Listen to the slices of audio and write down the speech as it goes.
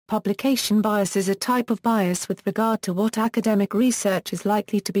Publication bias is a type of bias with regard to what academic research is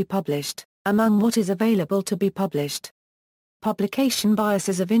likely to be published, among what is available to be published. Publication bias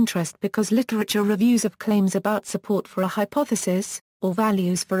is of interest because literature reviews of claims about support for a hypothesis, or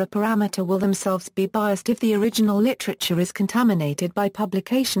values for a parameter will themselves be biased if the original literature is contaminated by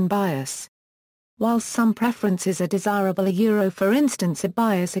publication bias. While some preferences are desirable, for instance, a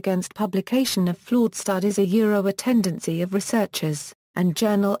bias against publication of flawed studies, a tendency of researchers and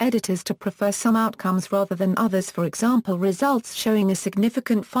journal editors to prefer some outcomes rather than others, for example results showing a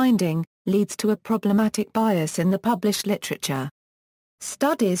significant finding, leads to a problematic bias in the published literature.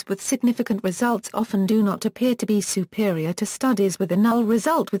 Studies with significant results often do not appear to be superior to studies with a null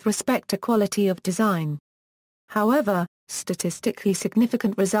result with respect to quality of design. However, statistically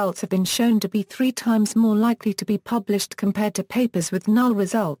significant results have been shown to be 3 times more likely to be published compared to papers with null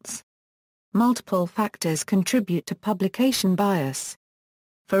results. Multiple factors contribute to publication bias.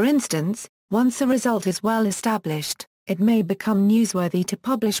 For instance, once a result is well established, it may become newsworthy to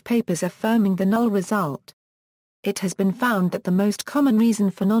publish papers affirming the null result. It has been found that the most common reason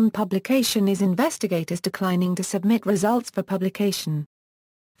for non-publication is investigators declining to submit results for publication.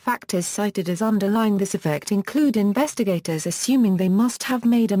 Factors cited as underlying this effect include investigators assuming they must have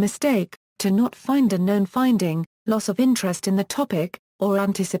made a mistake, to not find a known finding, loss of interest in the topic, or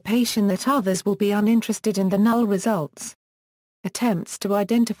anticipation that others will be uninterested in the null results. Attempts to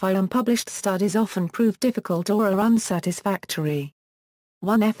identify unpublished studies often prove difficult or are unsatisfactory.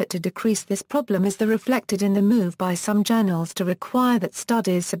 One effort to decrease this problem is reflected in the move by some journals to require that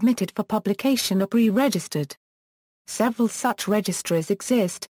studies submitted for publication are pre-registered. Several such registries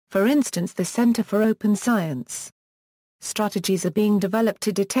exist, for instance the Center for Open Science. Strategies are being developed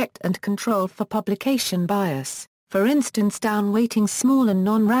to detect and control for publication bias, for instance down-weighting small and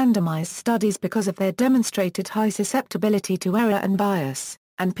non-randomized studies because of their demonstrated high susceptibility to error and bias,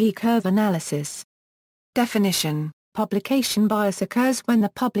 and P-curve analysis. Definition: publication bias occurs when the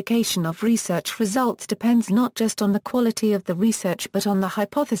publication of research results depends not just on the quality of the research but on the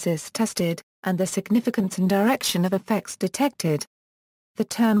hypothesis tested, and the significance and direction of effects detected. The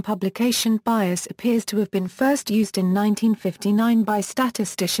term publication bias appears to have been first used in 1959 by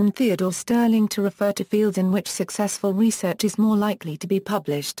statistician Theodore Sterling to refer to fields in which successful research is more likely to be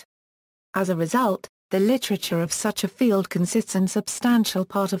published. As a result, the literature of such a field consists in substantial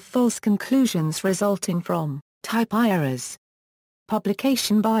part of false conclusions resulting from type I errors.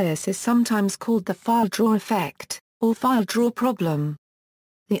 Publication bias is sometimes called the file drawer effect, or file drawer problem.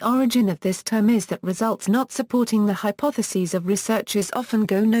 The origin of this term is that results not supporting the hypotheses of researchers often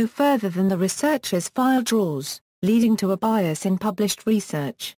go no further than the researcher's file drawers, leading to a bias in published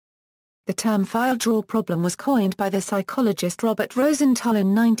research. The term file drawer problem was coined by the psychologist Robert Rosenthal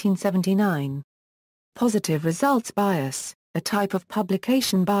in 1979. Positive results bias, a type of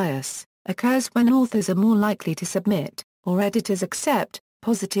publication bias, occurs when authors are more likely to submit, or editors accept,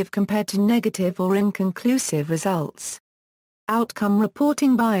 positive compared to negative or inconclusive results. Outcome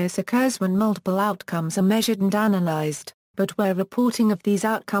reporting bias occurs when multiple outcomes are measured and analyzed, but where reporting of these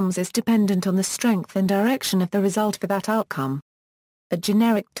outcomes is dependent on the strength and direction of the result for that outcome. A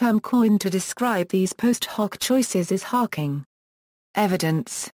generic term coined to describe these post hoc choices is harking.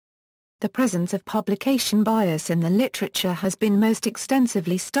 Evidence. The presence of publication bias in the literature has been most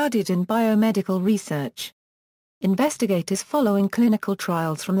extensively studied in biomedical research. Investigators following clinical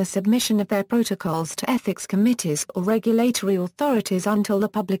trials from the submission of their protocols to ethics committees or regulatory authorities until the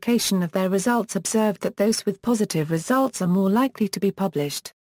publication of their results observed that those with positive results are more likely to be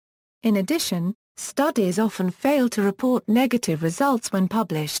published. In addition, studies often fail to report negative results when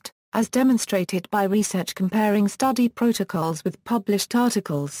published, as demonstrated by research comparing study protocols with published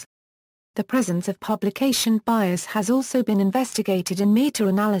articles. The presence of publication bias has also been investigated in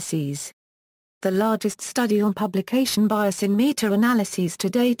meta-analyses. The largest study on publication bias in meta-analyses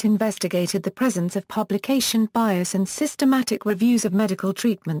to date investigated the presence of publication bias in systematic reviews of medical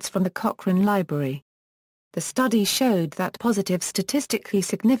treatments from the Cochrane Library. The study showed that positive statistically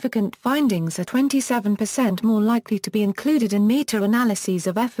significant findings are 27% more likely to be included in meta-analyses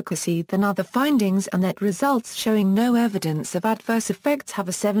of efficacy than other findings, and that results showing no evidence of adverse effects have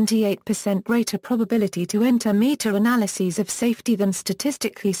a 78% greater probability to enter meta-analyses of safety than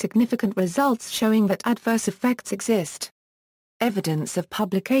statistically significant results showing that adverse effects exist. Evidence of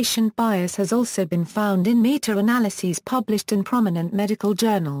publication bias has also been found in meta-analyses published in prominent medical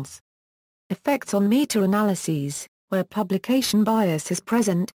journals. Effects on meta-analyses: where publication bias is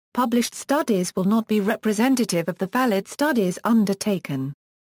present, published studies will not be representative of the valid studies undertaken.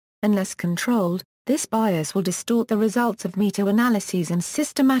 Unless controlled, this bias will distort the results of meta-analyses and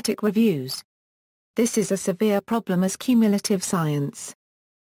systematic reviews. This is a severe problem as cumulative science.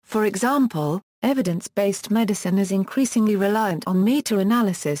 For example, evidence-based medicine is increasingly reliant on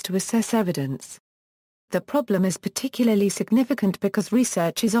meta-analysis to assess evidence. The problem is particularly significant because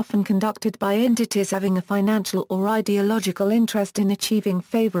research is often conducted by entities having a financial or ideological interest in achieving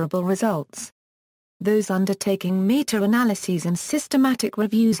favorable results. Those undertaking meta-analyses and systematic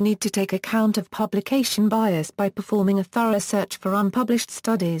reviews need to take account of publication bias by performing a thorough search for unpublished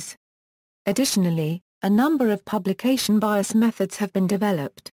studies. Additionally, a number of publication bias methods have been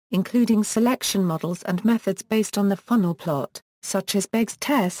developed, including selection models and methods based on the funnel plot, such as Begg's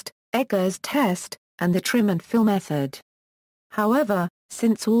test, Egger's test, and the trim and fill method. However,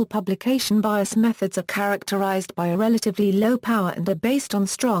 since all publication bias methods are characterized by a relatively low power and are based on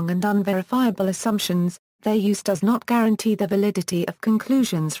strong and unverifiable assumptions, their use does not guarantee the validity of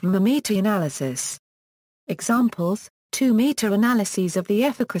conclusions from a meta-analysis. Examples: 2 meta-analyses of the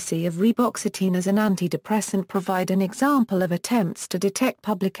efficacy of reboxetine as an antidepressant provide an example of attempts to detect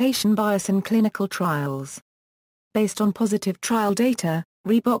publication bias in clinical trials. Based on positive trial data,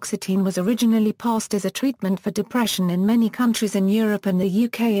 reboxetine was originally passed as a treatment for depression in many countries in Europe and the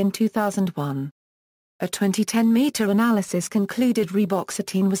UK in 2001. A 2010 meta-analysis concluded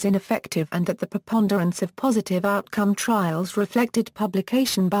reboxetine was ineffective and that the preponderance of positive outcome trials reflected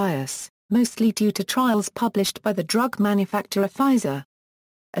publication bias, mostly due to trials published by the drug manufacturer Pfizer.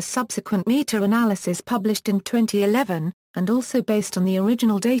 A subsequent meta-analysis published in 2011, and also based on the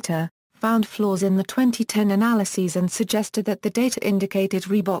original data, found flaws in the 2010 analyses and suggested that the data indicated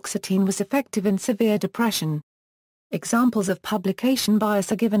reboxetine was effective in severe depression. Examples of publication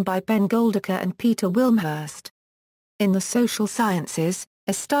bias are given by Ben Goldacre and Peter Wilmhurst. In the social sciences,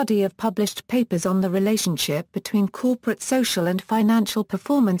 a study of published papers on the relationship between corporate social and financial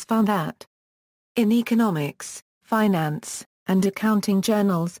performance found that in economics, finance, and accounting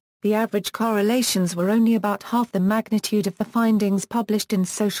journals, the average correlations were only about half the magnitude of the findings published in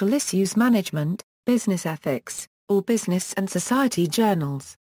social issues management, business ethics, or business and society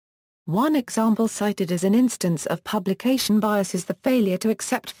journals. One example cited as an instance of publication bias is the failure to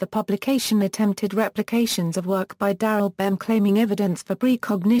accept for publication attempted replications of work by Darrell Bem claiming evidence for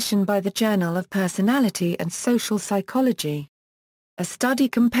precognition by the Journal of Personality and Social Psychology. A study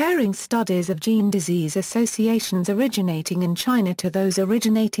comparing studies of gene disease associations originating in China to those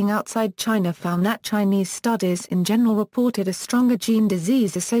originating outside China found that Chinese studies in general reported a stronger gene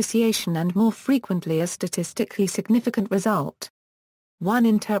disease association and more frequently a statistically significant result. One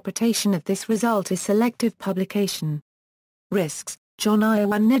interpretation of this result is selective publication. Risks: John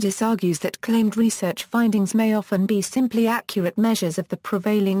Ioannidis argues that claimed research findings may often be simply accurate measures of the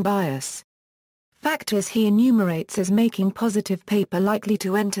prevailing bias. Factors he enumerates as making positive paper likely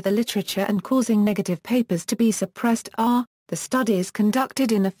to enter the literature and causing negative papers to be suppressed are: the studies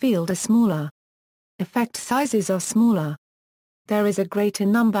conducted in a field are smaller. Effect sizes are smaller. There is a greater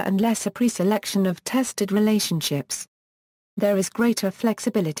number and lesser pre-selection of tested relationships. There is greater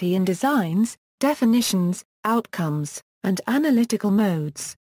flexibility in designs, definitions, outcomes, and analytical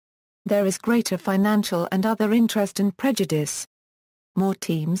modes. There is greater financial and other interest and prejudice. More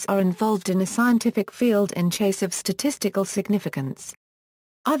teams are involved in a scientific field in chase of statistical significance.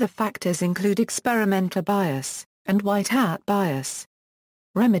 Other factors include experimental bias, and white hat bias.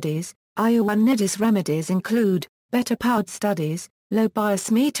 Remedies: Ioannidis remedies include better powered studies, low bias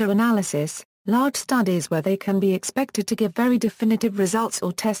meta-analysis, large studies where they can be expected to give very definitive results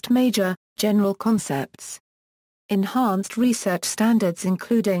or test major, general concepts. Enhanced research standards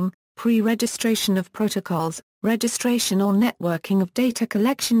including pre-registration of protocols, registration or networking of data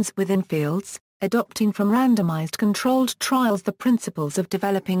collections within fields, adopting from randomized controlled trials the principles of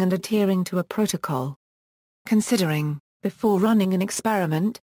developing and adhering to a protocol. Considering, before running an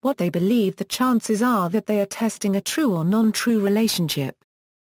experiment, what they believe the chances are that they are testing a true or non-true relationship.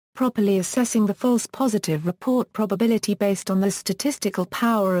 Properly assessing the false positive report probability based on the statistical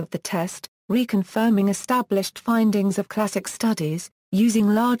power of the test, reconfirming established findings of classic studies, using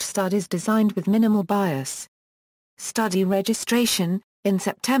large studies designed with minimal bias. Study registration: in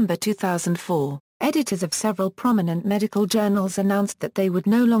September 2004, editors of several prominent medical journals announced that they would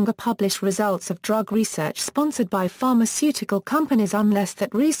no longer publish results of drug research sponsored by pharmaceutical companies unless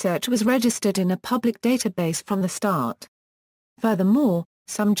that research was registered in a public database from the start. Furthermore,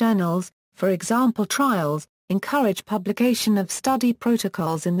 some journals, for example Trials, encourage publication of study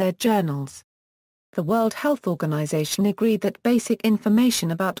protocols in their journals. The World Health Organization agreed that basic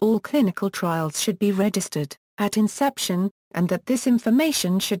information about all clinical trials should be registered at inception, and that this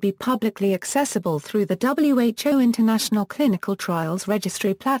information should be publicly accessible through the WHO International Clinical Trials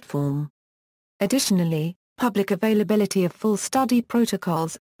Registry platform. Additionally, public availability of full study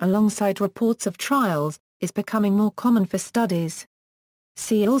protocols, alongside reports of trials, is becoming more common for studies.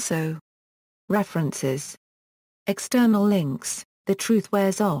 See also. References. External links. The truth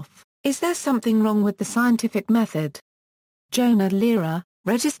wears off. Is there something wrong with the scientific method? Jonah Lehrer,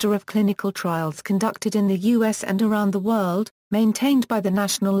 Register of Clinical Trials conducted in the U.S. and around the world, maintained by the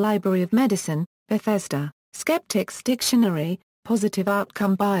National Library of Medicine, Bethesda. Skeptics Dictionary, Positive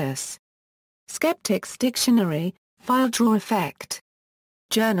Outcome Bias. Skeptics Dictionary, File Drawer Effect.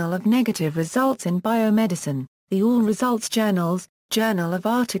 Journal of Negative Results in Biomedicine, the All Results Journals, Journal of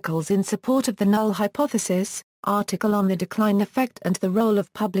Articles in Support of the Null Hypothesis, Article on the Decline Effect and the Role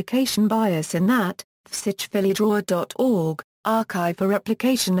of Publication Bias in that, vsich.phillydrawer.org, Archive for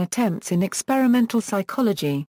Replication Attempts in Experimental Psychology.